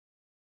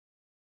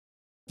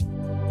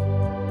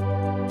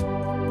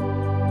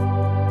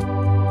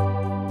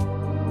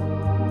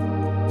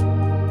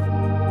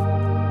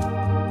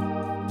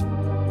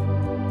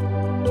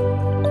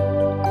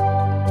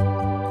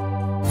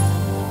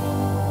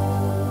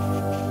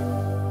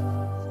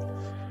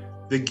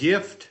The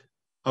gift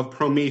of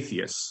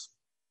Prometheus,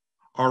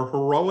 our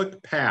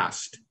heroic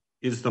past,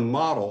 is the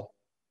model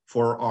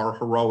for our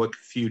heroic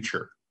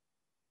future.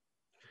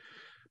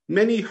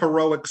 Many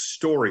heroic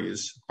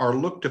stories are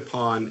looked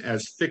upon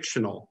as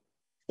fictional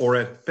or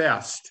at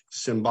best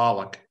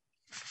symbolic,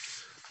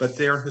 but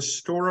their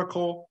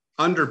historical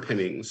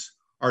underpinnings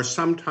are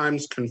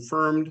sometimes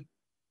confirmed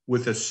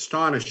with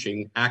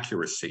astonishing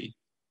accuracy.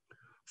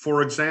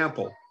 For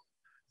example,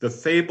 the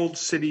fabled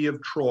city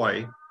of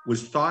Troy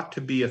was thought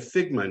to be a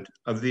figment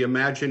of the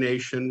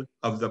imagination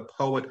of the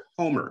poet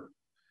Homer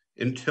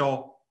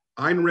until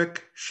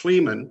Heinrich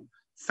Schliemann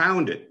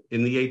found it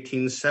in the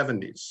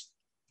 1870s.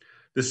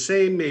 The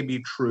same may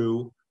be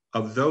true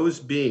of those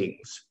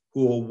beings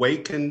who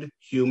awakened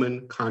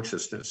human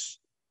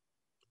consciousness.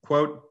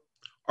 Quote,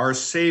 our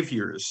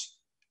saviors,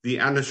 the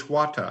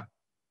Anishwata,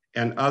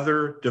 and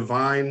other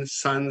divine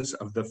sons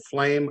of the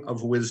flame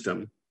of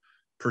wisdom,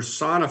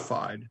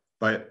 personified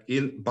by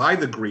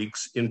the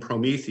Greeks in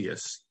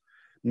Prometheus,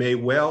 may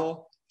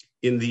well,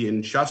 in the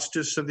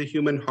injustice of the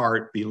human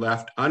heart, be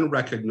left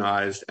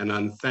unrecognized and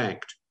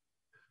unthanked,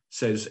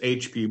 says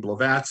H.P.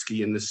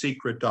 Blavatsky in The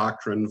Secret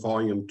Doctrine,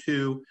 Volume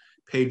 2,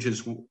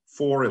 pages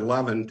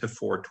 411 to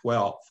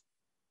 412.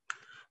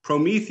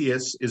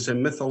 Prometheus is a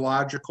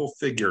mythological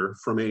figure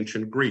from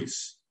ancient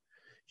Greece.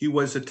 He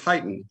was a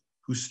titan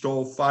who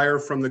stole fire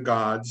from the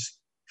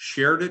gods,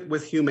 shared it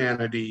with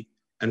humanity,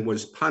 and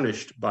was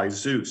punished by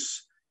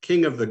Zeus,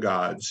 king of the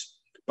gods,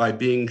 by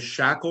being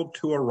shackled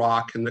to a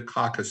rock in the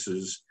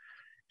Caucasus,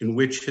 in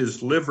which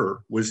his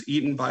liver was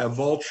eaten by a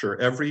vulture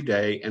every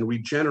day and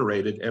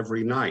regenerated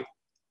every night.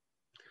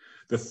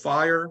 The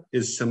fire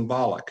is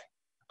symbolic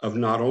of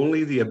not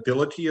only the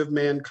ability of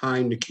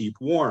mankind to keep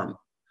warm,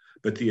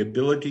 but the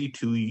ability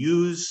to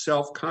use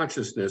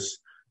self-consciousness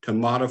to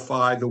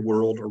modify the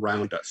world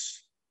around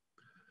us.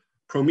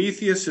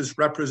 Prometheus is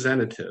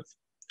representative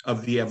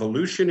of the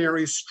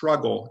evolutionary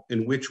struggle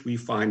in which we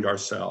find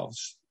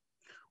ourselves.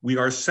 We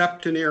are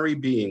septenary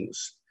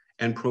beings,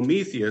 and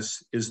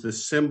Prometheus is the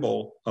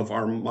symbol of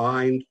our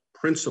mind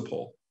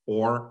principle,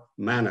 or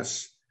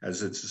manas,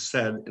 as it's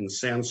said in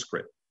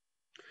Sanskrit.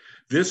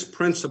 This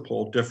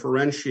principle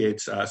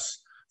differentiates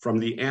us from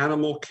the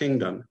animal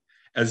kingdom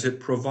as it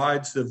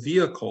provides the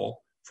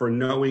vehicle for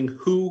knowing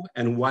who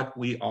and what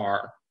we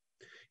are.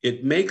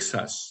 It makes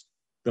us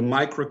the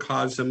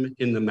microcosm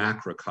in the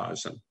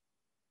macrocosm.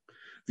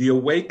 The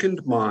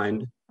awakened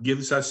mind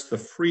gives us the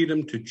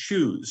freedom to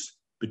choose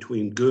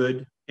between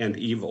good and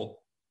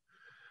evil.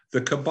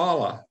 The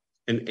Kabbalah,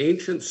 an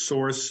ancient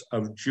source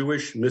of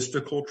Jewish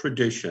mystical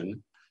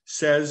tradition,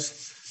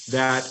 says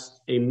that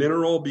a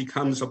mineral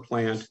becomes a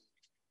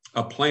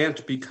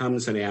plant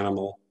becomes an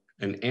animal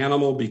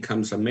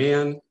becomes a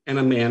man, and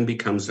a man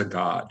becomes a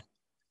god.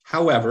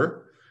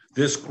 However,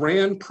 this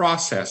grand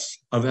process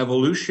of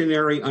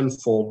evolutionary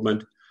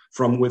unfoldment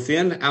from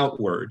within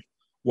outward,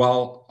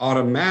 while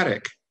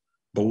automatic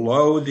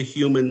below the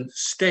human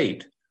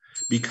state,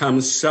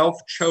 becomes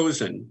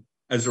self-chosen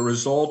as a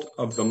result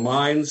of the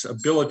mind's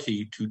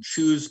ability to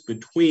choose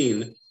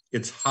between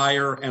its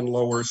higher and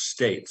lower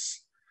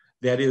states.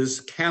 That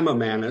is,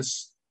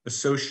 kama-manas,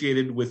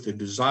 associated with the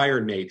desire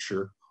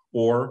nature,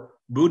 or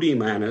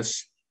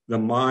buddhi-manas, the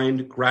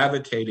mind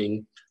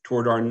gravitating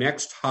toward our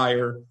next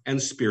higher and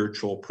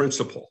spiritual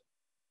principle.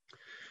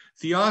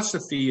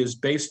 Theosophy is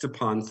based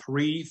upon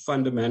three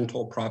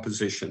fundamental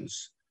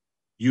propositions: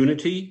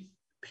 unity,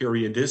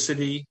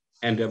 periodicity,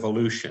 and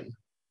evolution.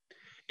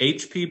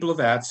 H.P.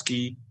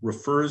 Blavatsky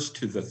refers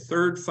to the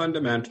third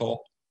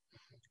fundamental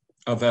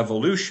of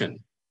evolution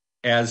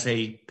as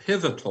a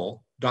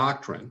pivotal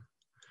doctrine.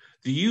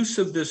 The use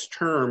of this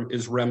term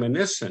is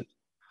reminiscent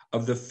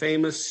of the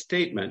famous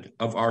statement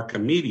of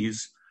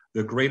Archimedes,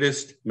 the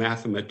greatest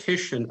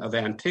mathematician of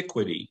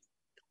antiquity,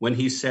 when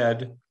he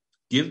said,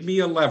 "Give me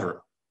a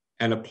lever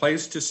and a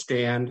place to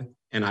stand,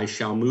 and I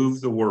shall move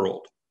the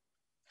world."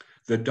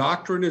 The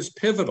doctrine is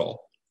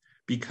pivotal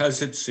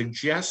because it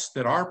suggests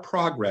that our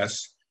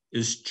progress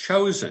is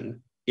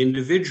chosen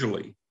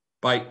individually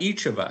by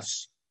each of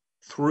us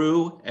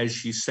through, as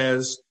she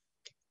says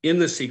in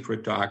The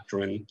Secret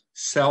Doctrine,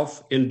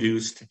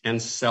 self-induced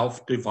and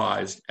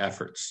self-devised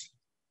efforts.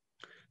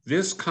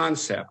 This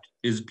concept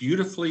is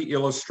beautifully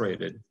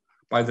illustrated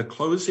by the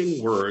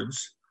closing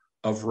words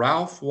of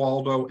Ralph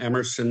Waldo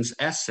Emerson's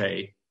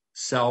essay,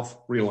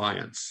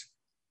 Self-Reliance.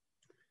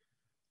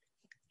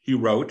 He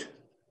wrote,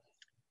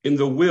 "In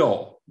the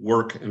will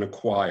work and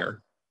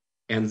acquire,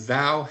 and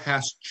thou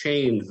hast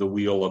chained the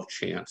wheel of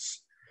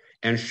chance,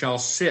 and shall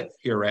sit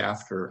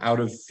hereafter out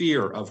of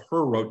fear of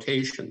her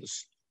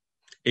rotations.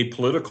 A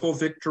political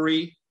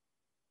victory,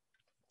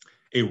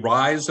 a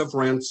rise of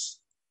rents,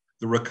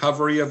 the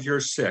recovery of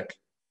your sick,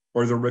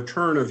 or the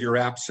return of your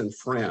absent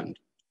friend,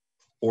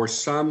 or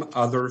some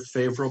other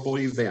favorable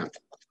event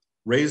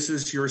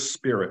raises your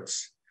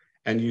spirits,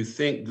 and you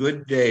think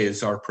good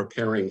days are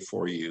preparing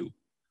for you.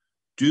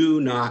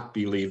 Do not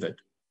believe it.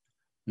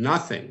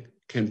 Nothing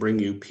can bring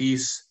you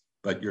peace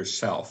but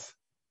yourself.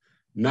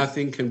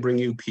 Nothing can bring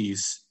you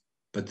peace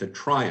but the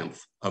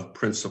triumph of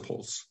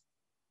principles."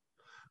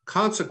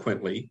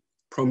 Consequently,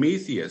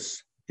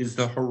 Prometheus is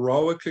the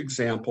heroic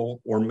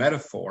example or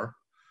metaphor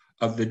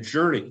of the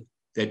journey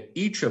that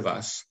each of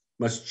us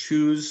must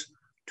choose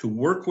to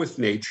work with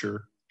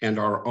nature and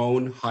our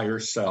own higher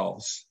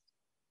selves.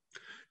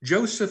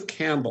 Joseph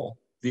Campbell,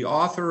 the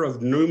author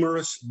of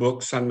numerous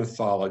books on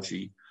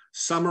mythology,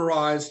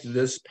 summarized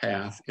this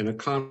path in a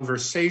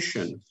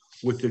conversation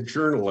with the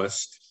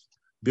journalist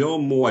Bill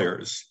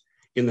Moyers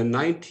in the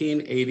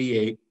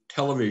 1988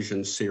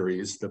 television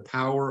series, The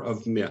Power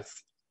of Myth,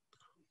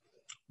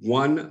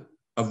 one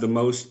of the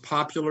most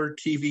popular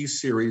TV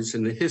series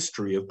in the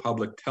history of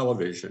public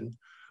television,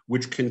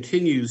 which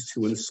continues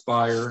to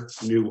inspire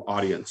new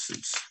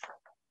audiences.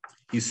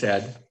 He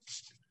said,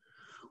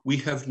 "We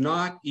have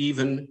not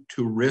even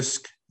to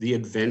risk the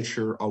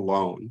adventure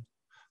alone,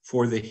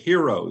 for the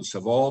heroes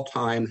of all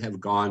time have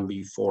gone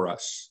before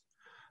us.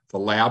 The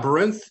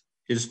labyrinth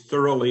is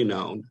thoroughly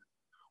known.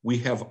 We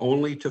have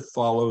only to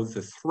follow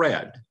the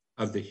thread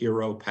of the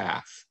hero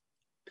path.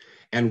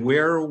 And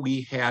where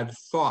we had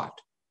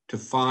thought to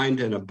find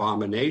an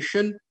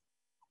abomination,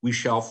 we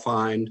shall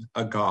find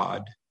a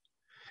god.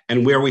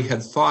 And where we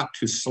had thought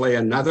to slay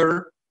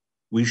another,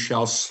 we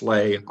shall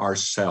slay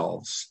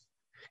ourselves.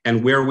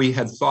 And where we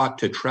had thought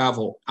to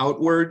travel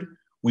outward,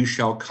 we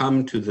shall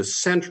come to the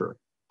center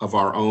of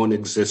our own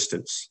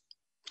existence.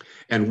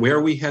 And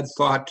where we had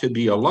thought to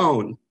be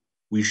alone,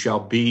 we shall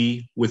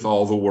be with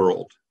all the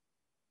world."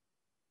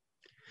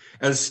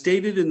 As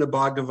stated in the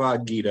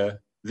Bhagavad Gita,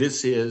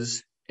 this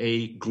is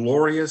a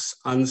glorious,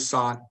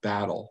 unsought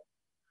battle.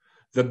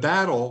 The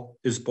battle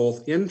is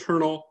both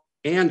internal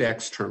and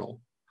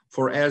external,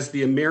 for as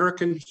the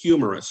American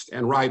humorist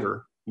and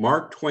writer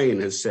Mark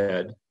Twain has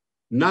said,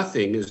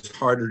 nothing is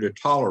harder to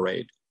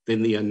tolerate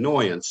than the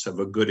annoyance of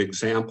a good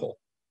example.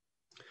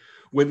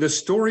 When the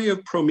story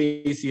of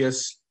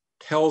Prometheus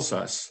tells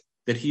us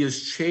that he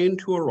is chained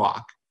to a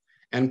rock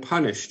and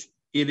punished,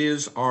 it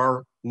is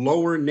our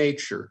lower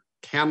nature,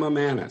 kama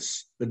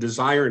manas, the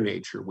desire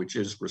nature, which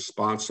is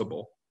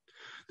responsible.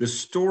 The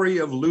story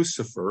of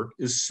Lucifer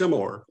is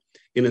similar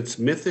in its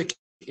mythic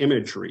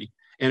imagery,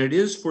 and it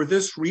is for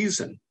this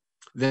reason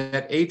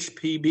that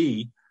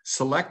HPB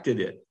selected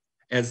it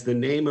as the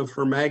name of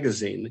her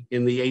magazine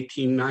in the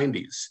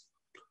 1890s.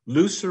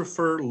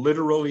 Lucifer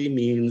literally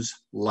means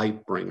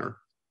light bringer,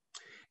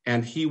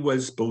 and he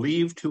was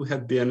believed to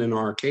have been an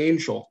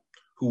archangel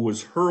who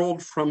was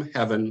hurled from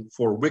heaven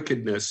for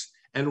wickedness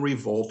and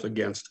revolt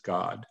against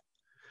God.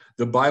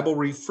 The Bible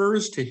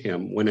refers to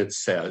him when it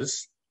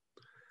says,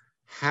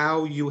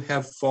 "How you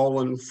have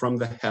fallen from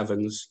the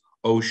heavens,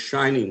 O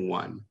shining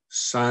one,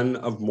 son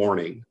of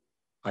morning,"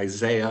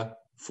 Isaiah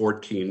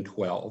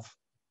 14:12.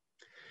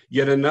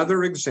 Yet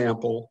another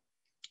example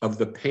of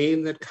the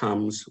pain that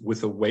comes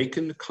with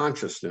awakened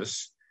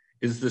consciousness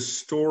is the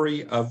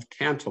story of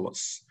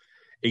Tantalus,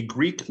 a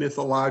Greek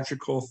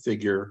mythological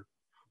figure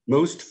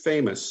most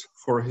famous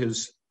for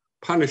his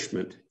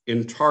punishment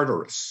in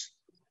Tartarus.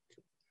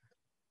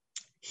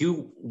 He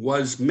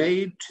was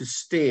made to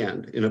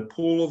stand in a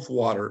pool of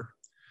water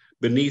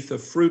beneath a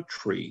fruit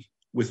tree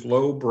with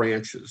low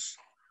branches,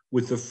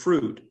 with the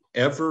fruit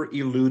ever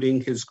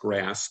eluding his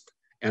grasp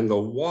and the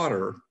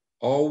water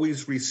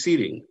always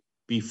receding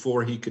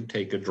before he could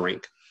take a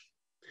drink.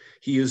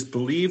 He is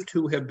believed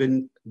to have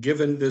been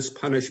given this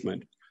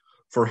punishment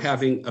for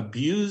having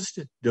abused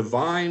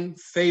divine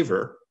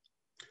favor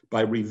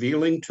by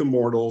revealing to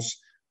mortals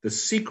the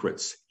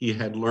secrets he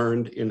had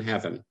learned in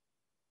heaven.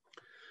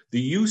 The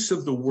use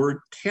of the word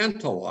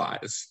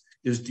tantalize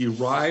is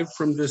derived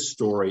from this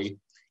story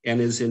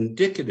and is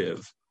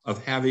indicative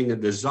of having a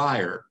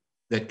desire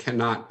that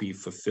cannot be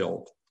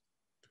fulfilled.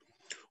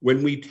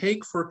 When we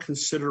take for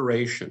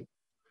consideration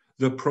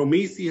the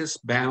Prometheus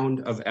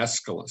bound of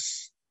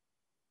Aeschylus,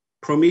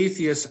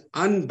 Prometheus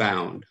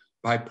unbound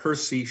by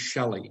Percy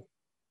Shelley,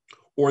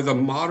 or the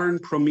modern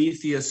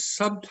Prometheus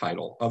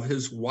subtitle of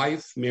his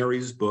wife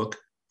Mary's book,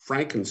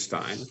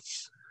 Frankenstein,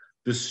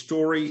 the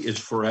story is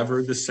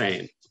forever the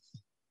same.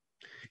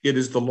 It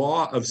is the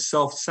law of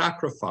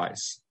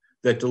self-sacrifice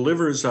that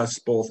delivers us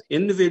both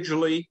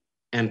individually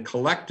and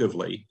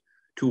collectively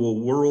to a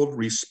world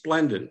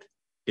resplendent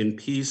in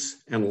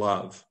peace and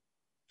love.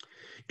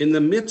 In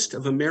the midst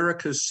of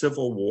America's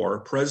Civil War,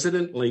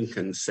 President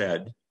Lincoln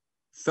said,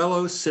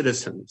 "Fellow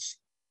citizens,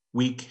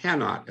 we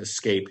cannot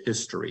escape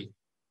history."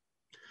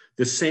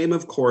 The same,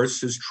 of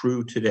course, is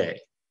true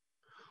today.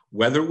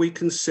 Whether we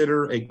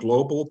consider a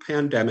global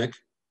pandemic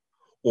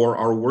or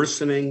our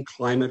worsening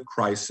climate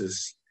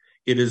crisis,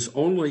 it is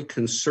only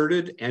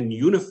concerted and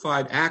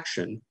unified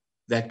action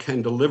that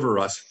can deliver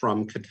us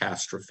from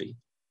catastrophe.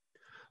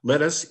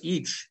 Let us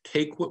each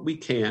take what we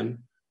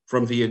can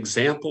from the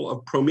example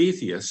of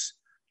Prometheus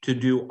to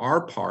do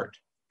our part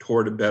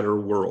toward a better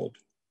world.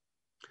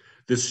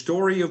 The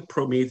story of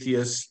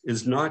Prometheus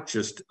is not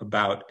just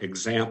about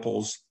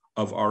examples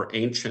of our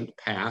ancient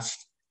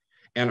past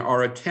and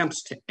our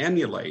attempts to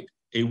emulate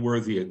a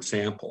worthy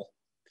example.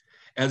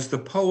 As the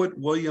poet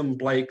William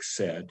Blake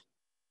said,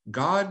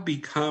 God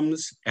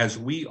becomes as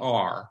we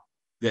are,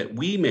 that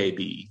we may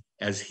be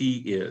as he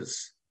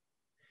is.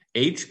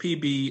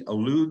 HPB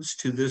alludes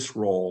to this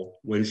role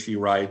when she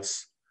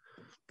writes,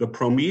 "The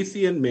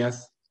Promethean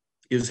myth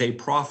is a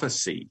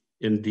prophecy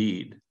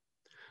indeed,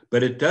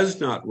 but it does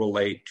not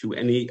relate to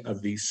any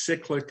of the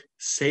cyclic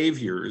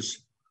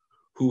saviors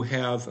who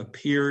have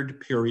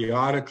appeared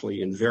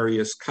periodically in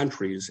various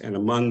countries and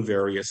among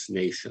various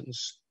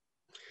nations.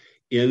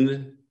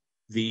 In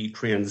the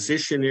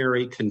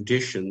transitionary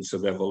conditions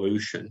of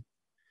evolution,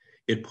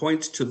 it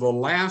points to the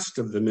last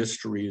of the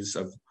mysteries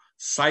of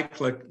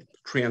cyclic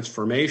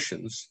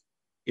transformations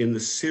in the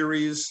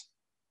series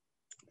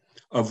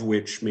of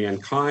which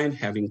mankind,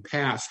 having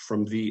passed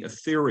from the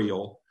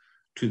ethereal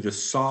to the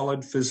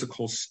solid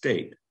physical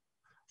state,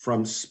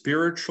 from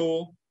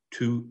spiritual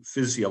to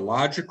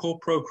physiological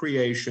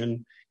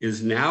procreation,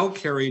 is now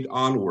carried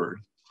onward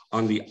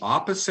on the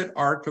opposite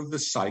arc of the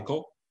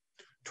cycle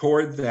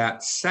toward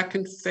that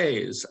second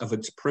phase of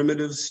its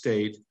primitive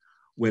state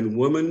when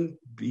woman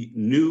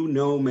knew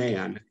no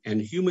man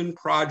and human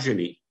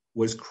progeny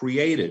was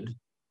created,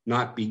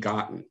 not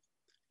begotten."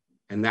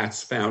 And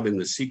that's found in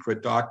The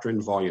Secret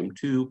Doctrine, Volume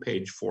 2,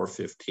 page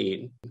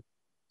 415.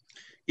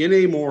 In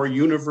a more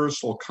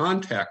universal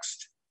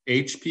context,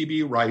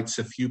 HPB writes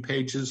a few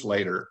pages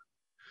later,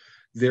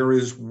 "There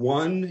is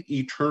one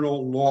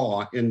eternal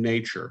law in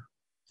nature,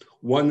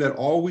 one that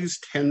always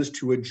tends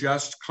to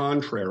adjust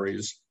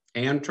contraries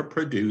and to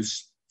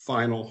produce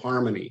final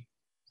harmony.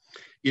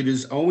 It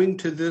is owing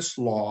to this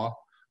law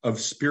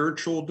of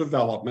spiritual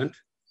development,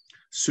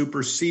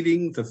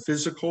 superseding the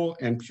physical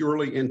and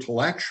purely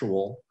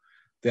intellectual,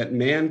 that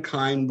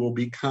mankind will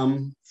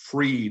become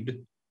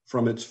freed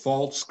from its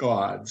false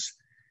gods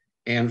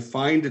and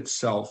find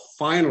itself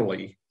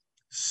finally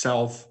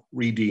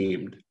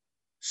self-redeemed."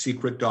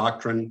 Secret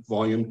Doctrine,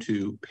 Volume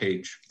 2,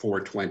 page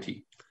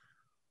 420.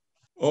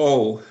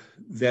 Oh,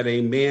 that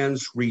a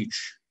man's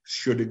reach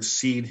should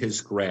exceed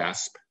his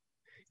grasp.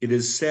 It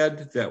is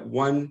said that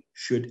one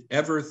should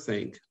ever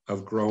think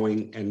of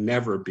growing and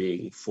never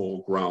being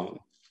full grown.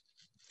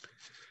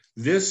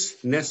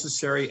 This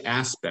necessary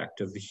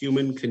aspect of the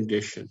human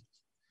condition,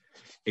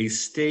 a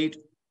state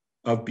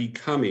of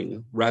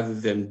becoming rather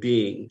than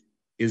being,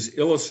 is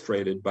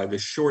illustrated by the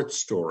short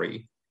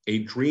story, A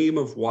Dream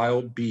of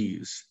Wild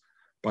Bees,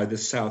 by the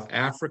South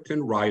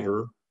African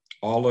writer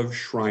Olive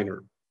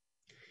Schreiner.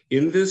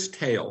 In this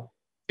tale,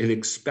 an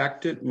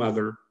expectant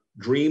mother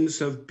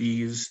dreams of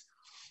bees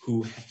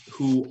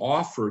who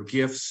offer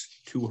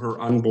gifts to her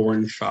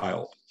unborn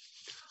child.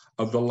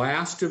 Of the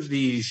last of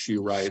these, she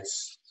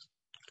writes,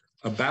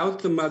 "About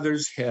the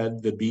mother's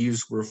head the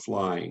bees were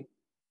flying,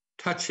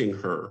 touching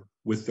her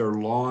with their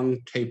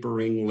long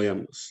tapering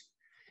limbs,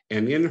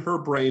 and in her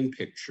brain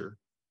picture,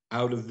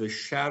 out of the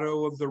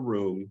shadow of the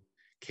room,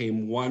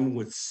 came one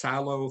with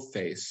sallow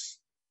face,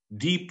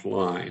 deep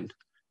lined,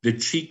 the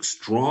cheeks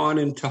drawn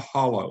into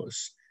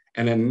hollows,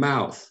 and a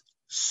mouth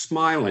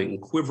smiling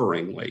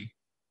quiveringly.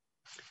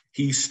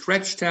 He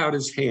stretched out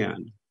his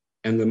hand,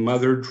 and the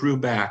mother drew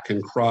back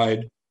and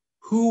cried,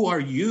 'Who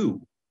are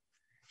you?'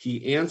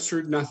 He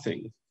answered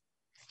nothing,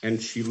 and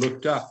she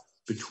looked up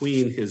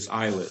between his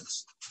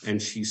eyelids,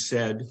 and she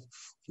said,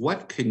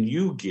 'What can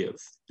you give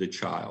the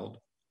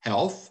child?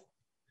 Health?'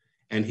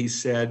 And he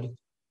said,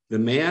 'The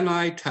man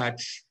I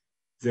touch,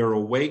 there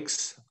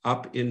awakes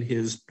up in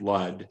his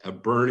blood a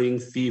burning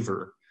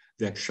fever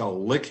that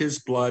shall lick his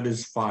blood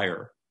as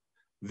fire.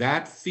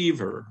 That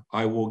fever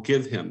I will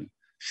give him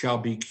shall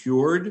be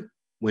cured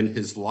when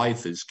his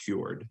life is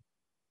cured.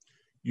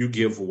 You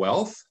give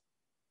wealth?'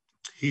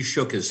 He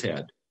shook his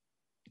head.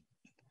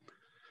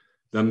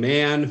 'The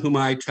man whom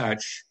I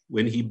touch,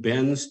 when he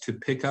bends to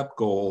pick up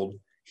gold,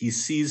 he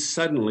sees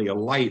suddenly a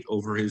light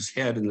over his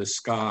head in the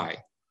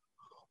sky.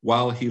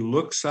 While he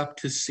looks up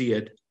to see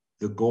it,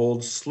 the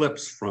gold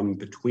slips from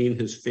between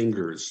his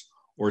fingers,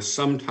 or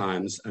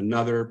sometimes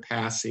another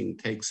passing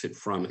takes it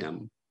from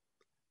him.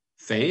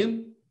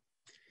 Fame?'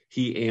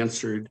 He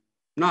answered,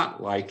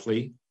 'Not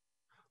likely.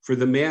 For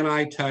the man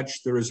I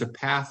touch, there is a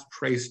path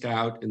traced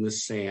out in the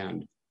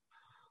sand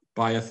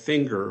by a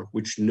finger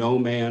which no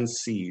man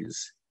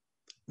sees.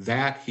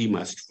 That he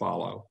must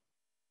follow.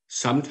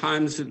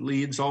 Sometimes it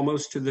leads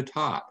almost to the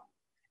top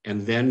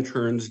and then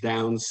turns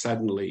down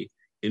suddenly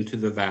into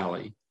the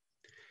valley.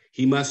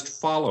 He must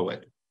follow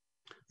it,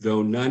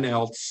 though none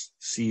else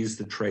sees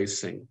the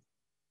tracing.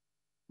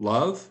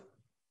 Love?'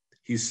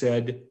 He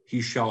said,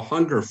 'He shall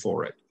hunger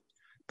for it,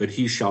 but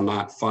he shall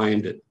not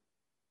find it.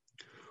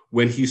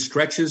 When he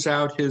stretches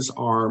out his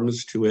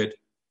arms to it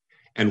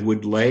and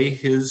would lay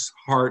his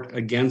heart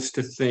against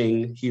a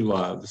thing he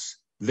loves,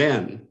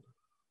 then,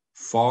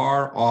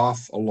 far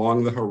off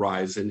along the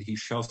horizon, he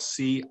shall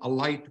see a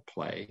light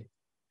play.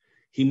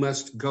 He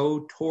must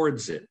go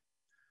towards it.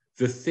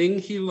 The thing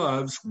he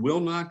loves will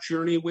not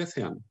journey with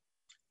him.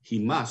 He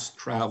must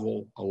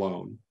travel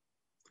alone.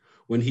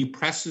 When he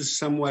presses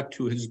somewhat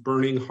to his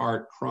burning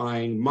heart,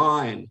 crying,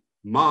 'Mine,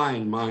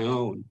 mine, my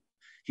own,'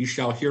 he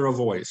shall hear a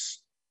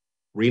voice,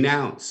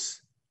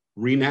 'Renounce,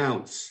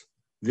 renounce,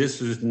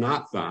 this is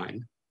not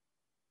thine.'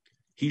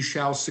 He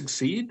shall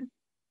succeed?'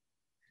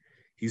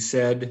 He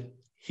said,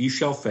 'He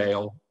shall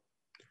fail.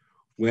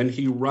 When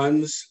he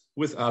runs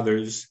with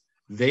others,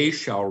 they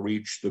shall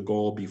reach the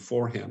goal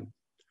before him.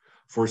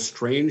 For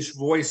strange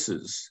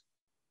voices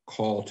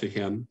call to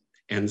him,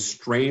 and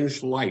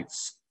strange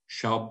lights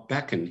shall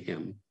beckon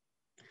him.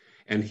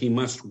 And he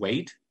must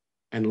wait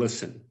and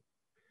listen.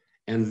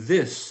 And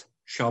this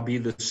shall be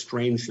the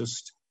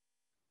strangest.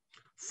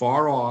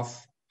 Far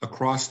off,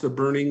 across the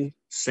burning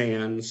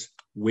sands,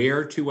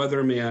 where to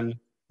other men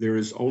there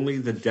is only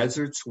the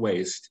desert's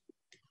waste,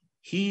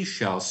 he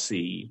shall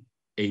see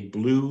a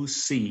blue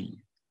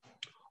sea.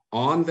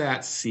 On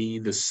that sea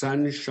the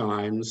sun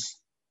shines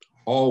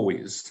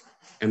always,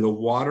 and the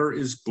water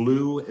is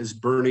blue as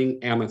burning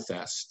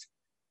amethyst,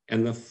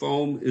 and the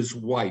foam is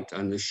white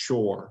on the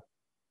shore.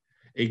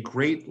 A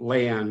great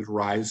land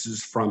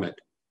rises from it,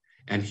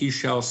 and he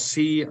shall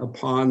see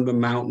upon the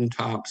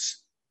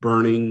mountaintops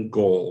burning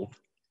gold.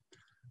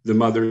 The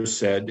mother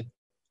said,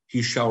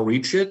 he shall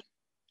reach it,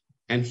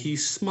 and he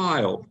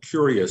smiled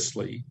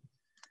curiously.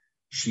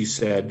 She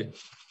said,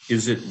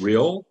 is it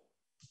real?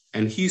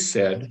 And he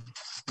said,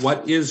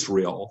 what is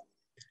real?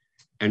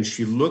 And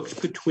she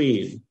looked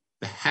between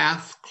the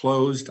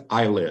half-closed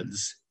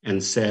eyelids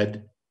and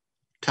said,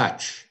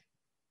 touch.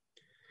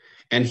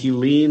 And he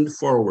leaned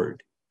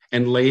forward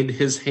and laid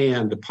his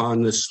hand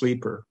upon the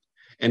sleeper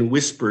and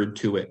whispered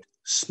to it,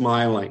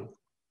 smiling.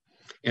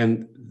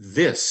 And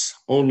this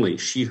only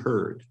she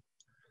heard,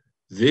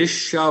 this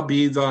shall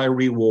be thy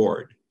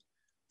reward,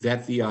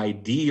 that the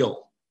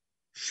ideal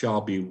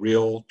shall be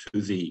real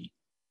to thee.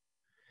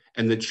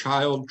 And the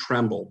child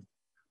trembled,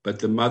 but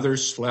the mother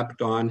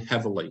slept on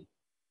heavily,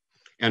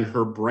 and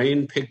her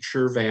brain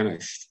picture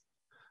vanished.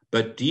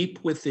 But deep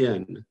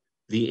within,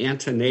 the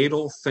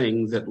antenatal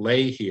thing that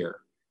lay here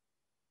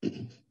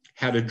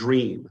had a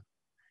dream.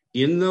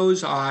 In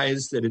those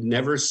eyes that had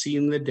never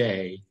seen the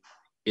day,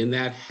 in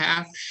that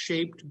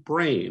half-shaped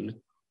brain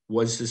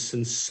was the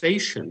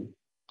sensation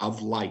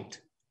of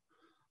light.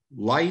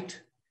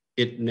 Light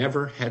it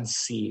never had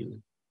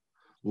seen.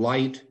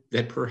 Light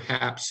that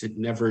perhaps it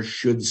never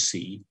should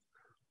see.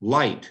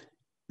 Light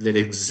that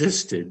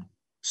existed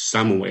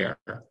somewhere.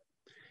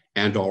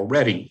 And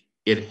already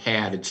it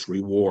had its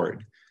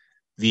reward.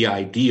 The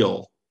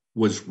ideal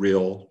was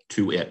real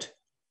to it.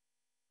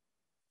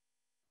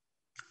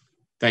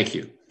 Thank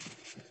you.